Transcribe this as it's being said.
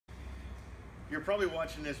You're probably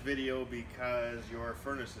watching this video because your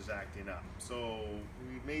furnace is acting up. So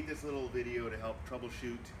we made this little video to help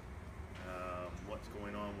troubleshoot what's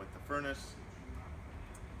going on with the furnace.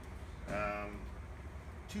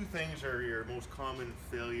 Two things are your most common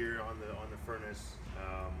failure on the furnace.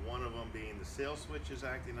 One of them being the sail switch is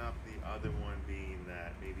acting up, the other one being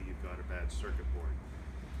that maybe you've got a bad circuit board.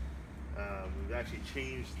 We've actually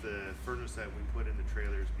changed the furnace that we put in the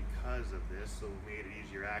trailers because of this, so we made it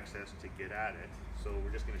easier access to get at it. So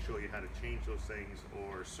we're just going to show you how to change those things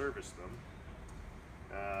or service them.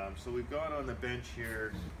 So we've got on the bench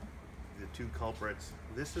here the two culprits.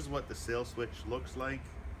 This is what the sail switch looks like.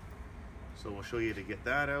 So we'll show you to get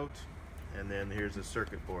that out. And then here's the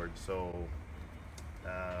circuit board. So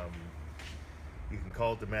you can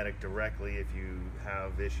call Dometic directly if you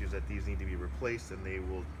have issues that these need to be replaced, and they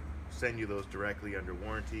will send you those directly under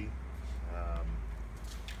warranty.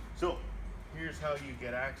 So here's how you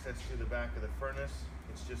get access to the back of the furnace.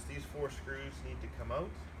 It's just these 4 screws need to come out.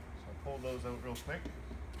 So I'll pull those out real quick.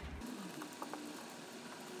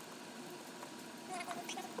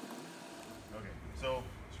 Okay, so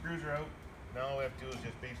screws are out. Now all we have to do is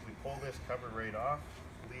just basically pull this cover right off,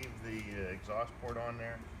 leave the exhaust port on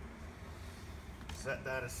there, set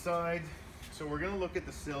that aside. So we're going to look at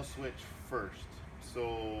the sail switch first.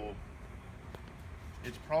 So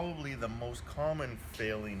it's probably the most common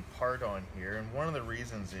failing part on here, and one of the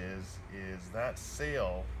reasons is that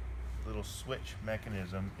sail little switch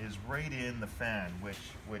mechanism is right in the fan,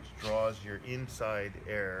 which draws your inside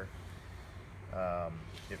air.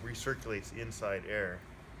 It recirculates inside air,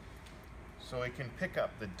 so it can pick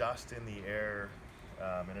up the dust in the air,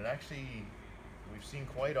 and it actually, we've seen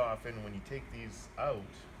quite often when you take these out,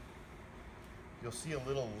 you'll see a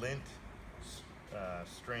little lint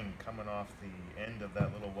string coming off the end of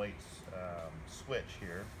that little white switch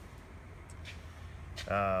here.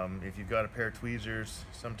 If you've got a pair of tweezers,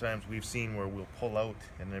 sometimes we've seen where we'll pull out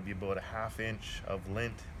and there'll be about a ½ inch of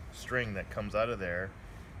lint string that comes out of there,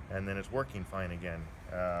 and then it's working fine again.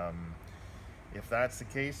 If that's the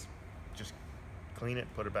case, just clean it,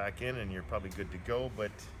 put it back in, and you're probably good to go.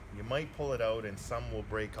 But you might pull it out and some will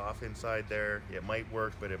break off inside there. It might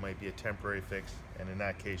work, but it might be a temporary fix, and in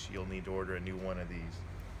that case you'll need to order a new one of these.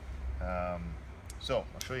 So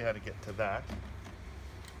I'll show you how to get to that.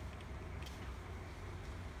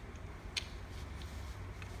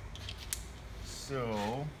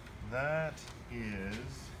 So that is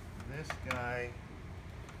this guy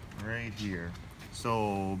right here.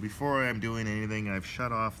 So before I'm doing anything, I've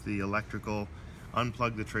shut off the electrical,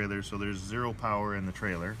 unplugged the trailer, so there's 0 power in the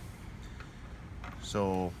trailer.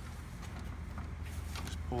 So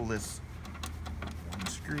just pull this one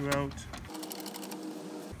screw out.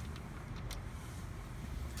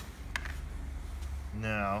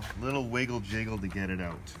 Now, little wiggle jiggle to get it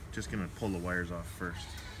out. Just gonna pull the wires off first.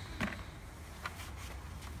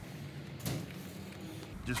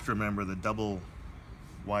 Just remember the double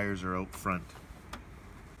wires are out front.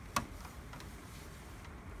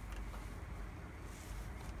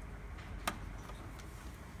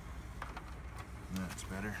 That's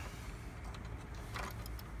better.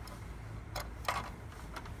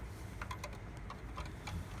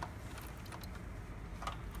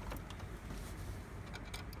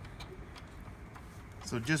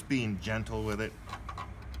 So just being gentle with it.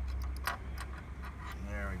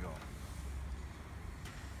 There we go.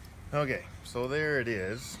 Okay, so there it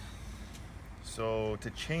is. So to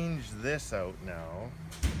change this out now,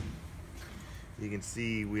 you can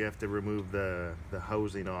see we have to remove the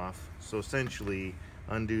housing off. So essentially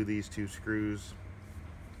undo these 2 screws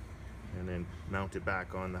and then mount it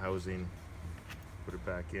back on the housing, put it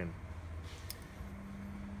back in.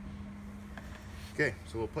 Okay,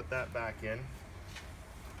 so we'll put that back in.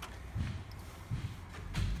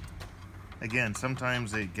 Again,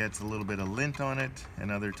 sometimes it gets a little bit of lint on it, and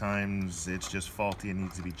other times it's just faulty and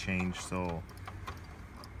needs to be changed. So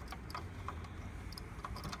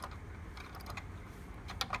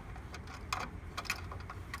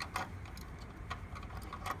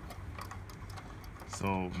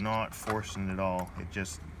not forcing it all,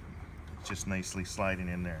 it's just nicely sliding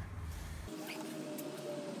in there.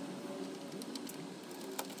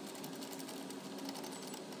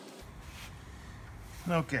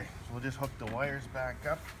 Okay, so we'll just hook the wires back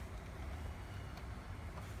up.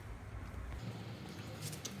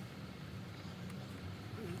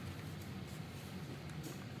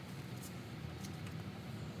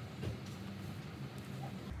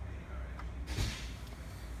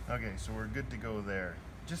 Okay, so we're good to go there.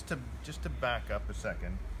 Just to back up a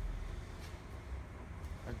second,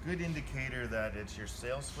 a good indicator that it's your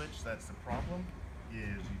sail switch that's the problem is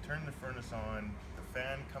you turn the furnace on, the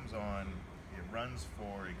fan comes on, It runs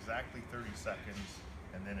for exactly 30 seconds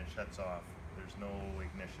and then it shuts off. There's no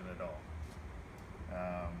ignition at all.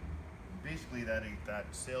 Basically that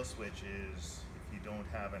sail switch is if you don't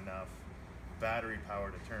have enough battery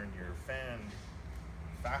power to turn your fan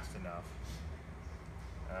fast enough,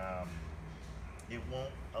 it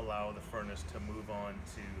won't allow the furnace to move on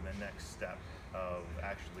to the next step of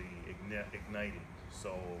actually igniting.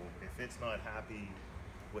 So if it's not happy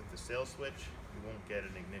with the sail switch, you won't get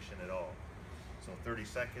an ignition at all. So 30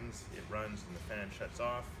 seconds, it runs and the fan shuts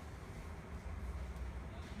off.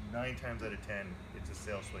 9 times out of 10, it's a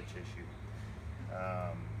sail switch issue.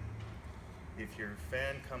 If your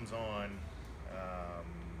fan comes on,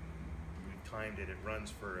 we've timed it, it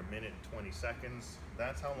runs for 1 minute and 20 seconds.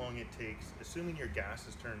 That's how long it takes, assuming your gas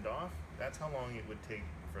is turned off, that's how long it would take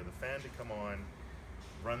for the fan to come on,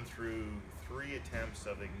 run through 3 attempts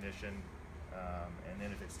of ignition, and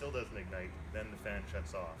then if it still doesn't ignite, then the fan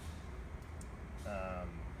shuts off.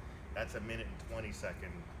 That's 1 minute and 20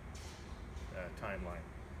 second timeline.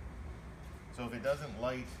 So if it doesn't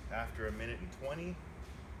light after 1 minute and 20,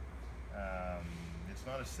 it's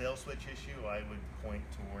not a sail switch issue. I would point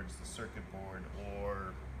towards the circuit board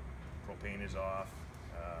or propane is off,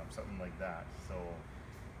 something like that. So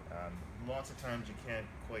lots of times you can't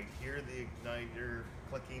quite hear the igniter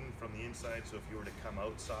clicking from the inside. So if you were to come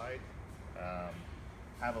outside,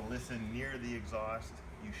 have a listen near the exhaust,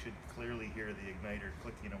 you should clearly hear the igniter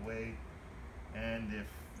clicking away. And if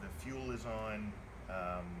the fuel is on,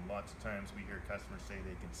 lots of times we hear customers say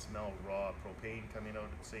they can smell raw propane coming out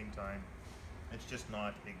at the same time. It's just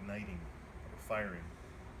not igniting or firing.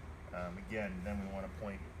 Again, then we want to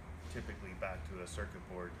point typically back to a circuit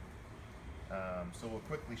board. So we'll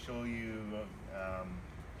quickly show you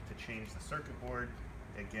to change the circuit board.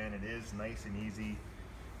 Again, it is nice and easy.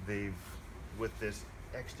 With this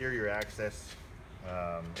exterior access,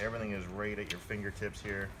 everything is right at your fingertips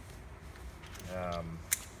here.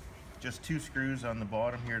 Just 2 screws on the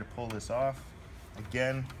bottom here to pull this off.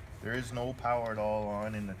 Again, there is no power at all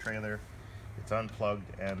on in the trailer. It's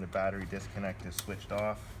unplugged and the battery disconnect is switched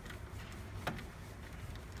off.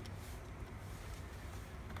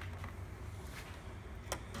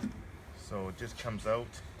 So it just comes out.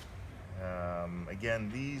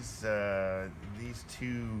 Again, these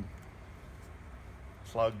 2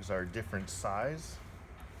 plugs are different size.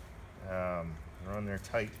 They're on there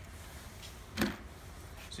tight.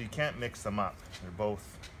 So you can't mix them up. They're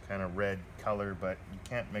both kind of red color, but you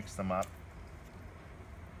can't mix them up.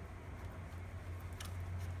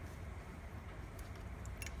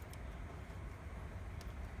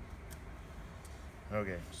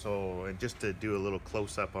 Okay, so and just to do a little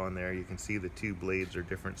close-up on there, you can see the 2 blades are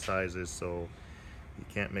different sizes, so you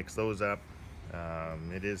can't mix those up.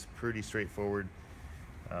 It is pretty straightforward.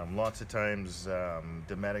 Lots of times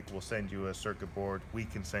Dometic will send you a circuit board. We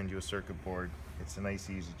can send you a circuit board. It's a nice,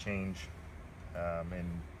 easy change,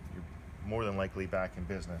 and you're more than likely back in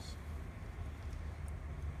business.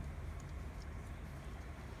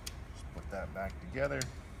 Just put that back together.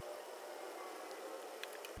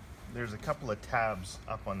 There's a couple of tabs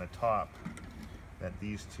up on the top that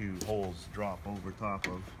these 2 holes drop over top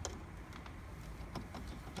of,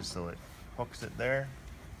 just so it hooks it there.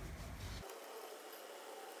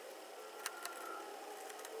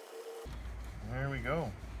 There we go.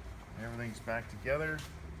 Everything's back together.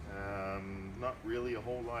 Not really a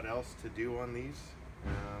whole lot else to do on these.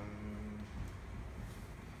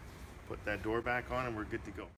 Put that door back on and we're good to go.